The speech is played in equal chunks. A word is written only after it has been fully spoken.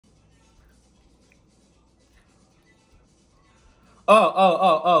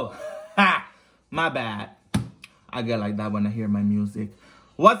Oh. Ha! My bad. I get like that when I hear my music.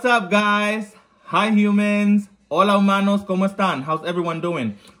 What's up, guys? Hi, humans. Hola, humanos. ¿Cómo están? How's everyone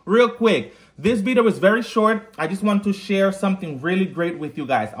doing? Real quick, this video is very short. I just want to share something really great with you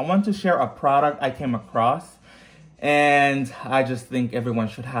guys. I want to share a product I came across, and I just think everyone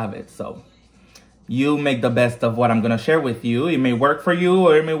should have it. So you make the best of what I'm going to share with you. It may work for you,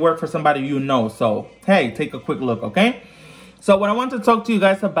 or it may work for somebody you know. So, hey, take a quick look, okay? So what I want to talk to you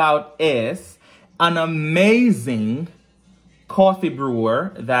guys about is an amazing coffee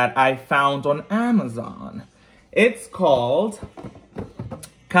brewer that I found on Amazon. It's called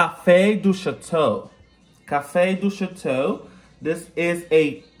Café du Château. Café du Château. This is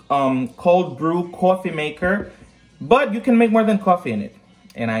a cold brew coffee maker, but you can make more than coffee in it.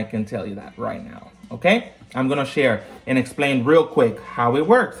 And I can tell you that right now, okay? I'm gonna share and explain real quick how it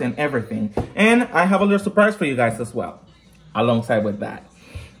works and everything. And I have a little surprise for you guys as well, alongside with that.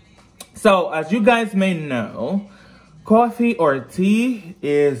 So, as you guys may know, coffee or tea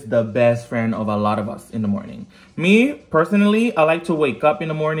is the best friend of a lot of us in the morning. Me, personally, I like to wake up in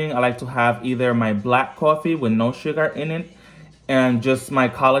the morning. I like to have either my black coffee with no sugar in it and just my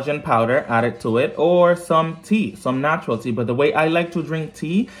collagen powder added to it, or some tea, some natural tea. But the way I like to drink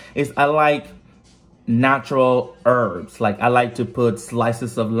tea is I like natural herbs. Like I like to put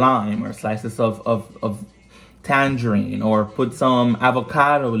slices of lime or slices of tangerine, or put some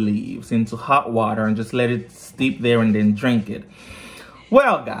avocado leaves into hot water and just let it steep there and then drink it.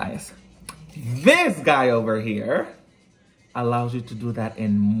 Well, guys, this guy over here allows you to do that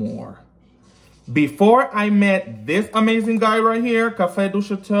and more. Before I met this amazing guy right here, Café du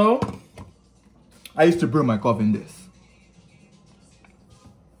Château, I used to brew my coffee in this.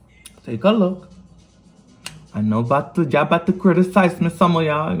 Take a look. I know y'all about to criticize me, some of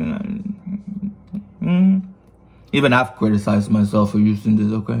y'all. Even I've criticized myself for using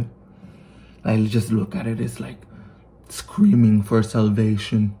this, okay? Like, just look at it. It's like screaming for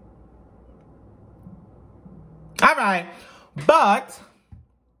salvation. All right. But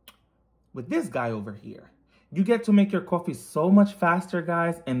with this guy over here, you get to make your coffee so much faster,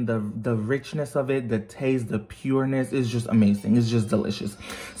 guys. And the richness of it, the taste, the pureness is just amazing. It's just delicious.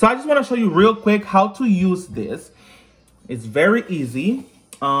 So I just want to show you real quick how to use this. It's very easy.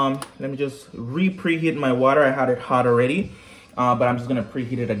 Let me just preheat my water. I had it hot already, but I'm just gonna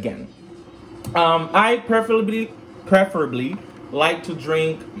preheat it again. I preferably like to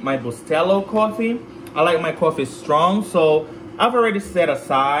drink my Bustelo coffee. I like my coffee strong, so I've already set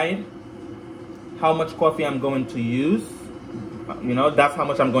aside how much coffee I'm going to use. You know, that's how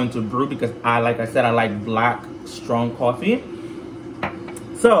much I'm going to brew, because like I said, I like black, strong coffee.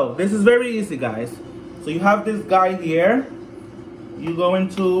 So this is very easy, guys. So you have this guy here. You go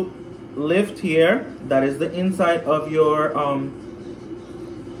into lift here. That is the inside of your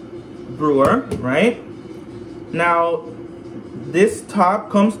brewer, right? Now, this top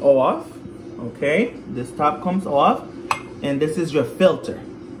comes off, okay? This top comes off, and this is your filter.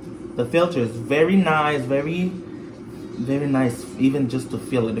 The filter is very nice, very nice, even just to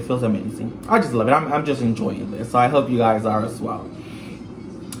feel it. It feels amazing. I just love it. I'm just enjoying this, so I hope you guys are as well.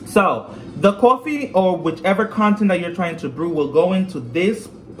 So, the coffee or whichever content that you're trying to brew will go into this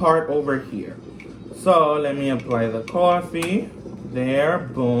part over here. So let me apply the coffee. There,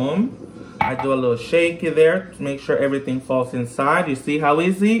 boom. I do a little shaky there to make sure everything falls inside. You see how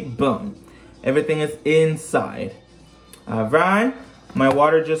easy? Boom. Everything is inside. All right. My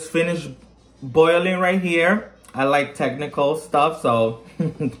water just finished boiling right here. I like technical stuff, so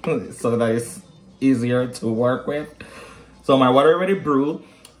that it's easier to work with. So my water already brewed.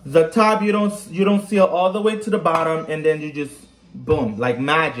 The top, you don't seal all the way to the bottom, and then you just, boom, like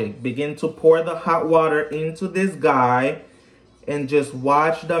magic, begin to pour the hot water into this guy and just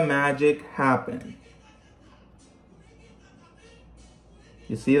watch the magic happen.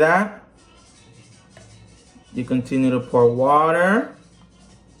 You see that? You continue to pour water.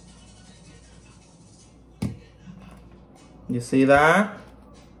 You see that?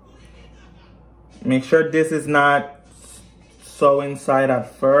 Make sure this is not so inside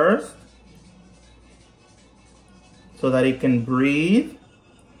at first, so that it can breathe.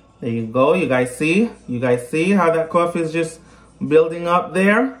 There you go. You guys see how that coffee is just building up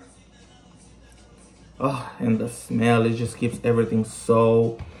there? Oh, and the smell, it just keeps everything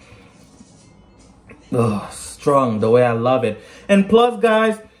so strong, the way I love it. And plus,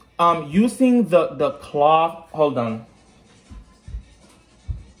 guys, using the cloth, hold on,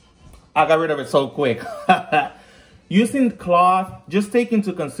 I got rid of it so quick. Using cloth, just take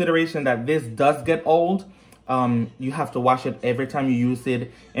into consideration that this does get old. You have to wash it every time you use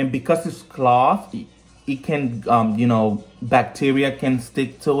it. And because it's cloth, it can, you know, bacteria can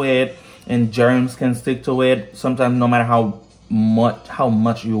stick to it and germs can stick to it. Sometimes no matter how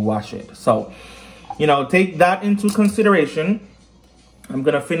much you wash it. So, you know, take that into consideration. I'm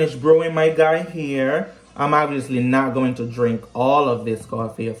gonna finish brewing my guy here. I'm obviously not going to drink all of this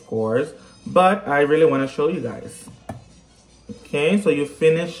coffee, of course, but I really want to show you guys. Okay, so you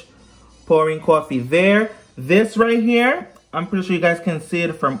finish pouring coffee there. This right here, I'm pretty sure you guys can see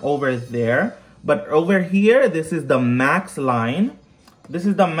it from over there, but over here, this is the max line. This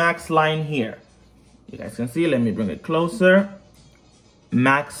is the max line here. You guys can see, let me bring it closer.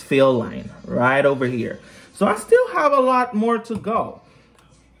 Max fill line right over here. So I still have a lot more to go.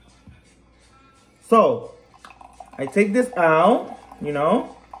 So I take this out, you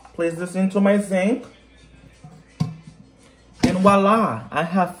know, place this into my sink, and voila, I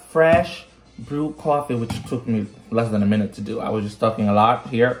have fresh brewed coffee, which took me less than a minute to do. I was just talking a lot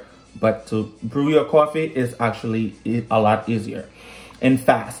here, but to brew your coffee is actually a lot easier and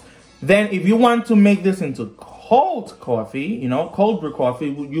fast. Then if you want to make this into cold coffee, you know, cold brew coffee,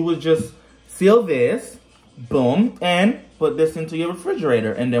 you would just seal this, boom, and put this into your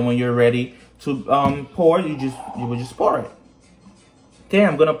refrigerator. And then when you're ready to pour, you would just pour it. Okay,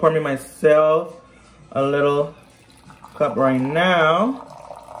 I'm gonna pour me myself a little cup right now.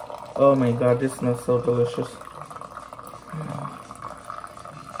 Oh my God, this smells so delicious.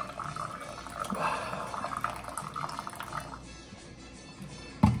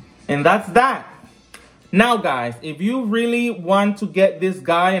 And that's that. Now guys, if you really want to get this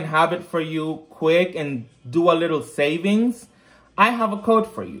guy and have it for you quick and do a little savings, I have a code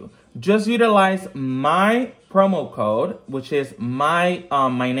for you. Just utilize my promo code, which is my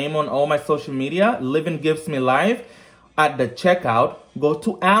name on all my social media, LIVINGIVESMELIFE. At the checkout, go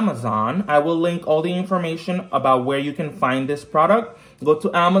to Amazon. I will link all the information about where you can find this product. Go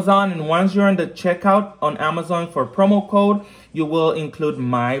to Amazon, and once you're in the checkout on Amazon for promo code, you will include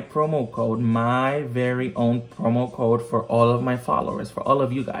my promo code, my very own promo code for all of my followers, for all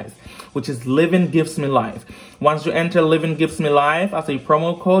of you guys, which is LIVINGIVESMELIFE. Once you enter LIVINGIVESMELIFE as a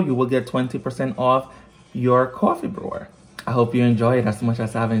promo code, you will get 20% off your coffee brewer. I hope you enjoy it as much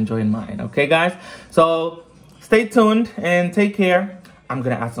as I've enjoyed mine. Okay, guys? So stay tuned and take care. I'm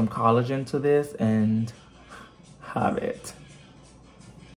gonna add some collagen to this and have it.